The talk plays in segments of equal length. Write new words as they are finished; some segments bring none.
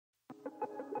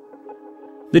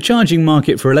The charging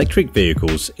market for electric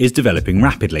vehicles is developing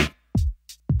rapidly.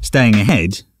 Staying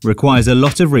ahead requires a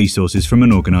lot of resources from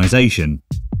an organisation.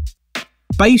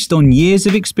 Based on years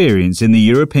of experience in the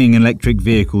European electric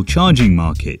vehicle charging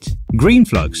market,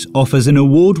 GreenFlux offers an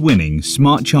award-winning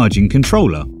smart charging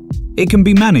controller. It can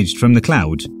be managed from the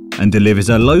cloud and delivers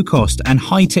a low-cost and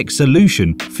high-tech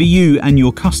solution for you and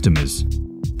your customers.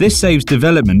 This saves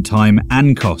development time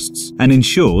and costs and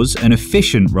ensures an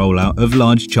efficient rollout of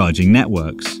large charging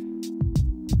networks.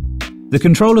 The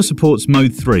controller supports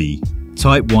Mode 3,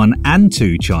 Type 1 and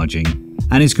 2 charging,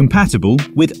 and is compatible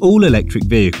with all electric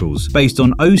vehicles based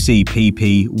on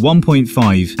OCPP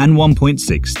 1.5 and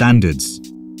 1.6 standards.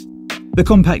 The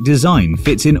compact design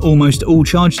fits in almost all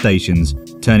charge stations,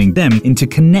 turning them into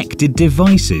connected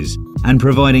devices and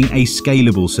providing a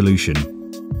scalable solution.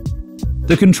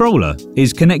 The controller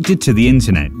is connected to the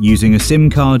internet using a SIM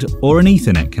card or an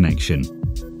Ethernet connection.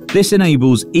 This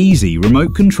enables easy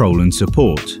remote control and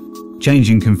support,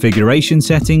 changing configuration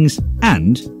settings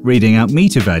and reading out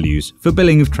meter values for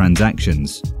billing of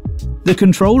transactions. The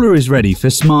controller is ready for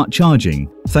smart charging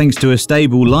thanks to a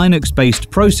stable Linux-based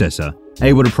processor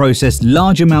able to process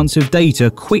large amounts of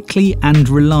data quickly and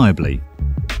reliably.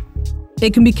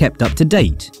 It can be kept up to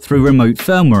date through remote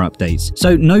firmware updates,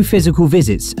 so no physical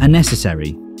visits are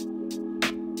necessary.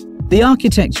 The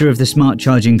architecture of the smart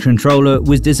charging controller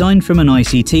was designed from an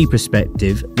ICT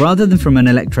perspective rather than from an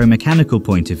electromechanical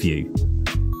point of view.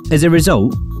 As a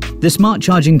result, the smart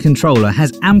charging controller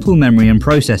has ample memory and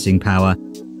processing power,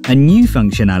 and new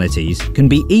functionalities can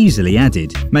be easily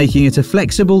added, making it a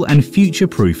flexible and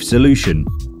future-proof solution.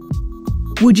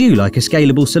 Would you like a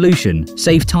scalable solution,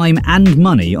 save time and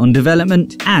money on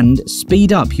development, and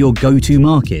speed up your go-to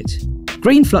market?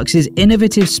 GreenFlux's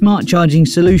innovative smart charging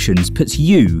solutions puts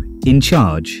you in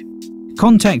charge.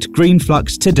 Contact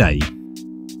GreenFlux today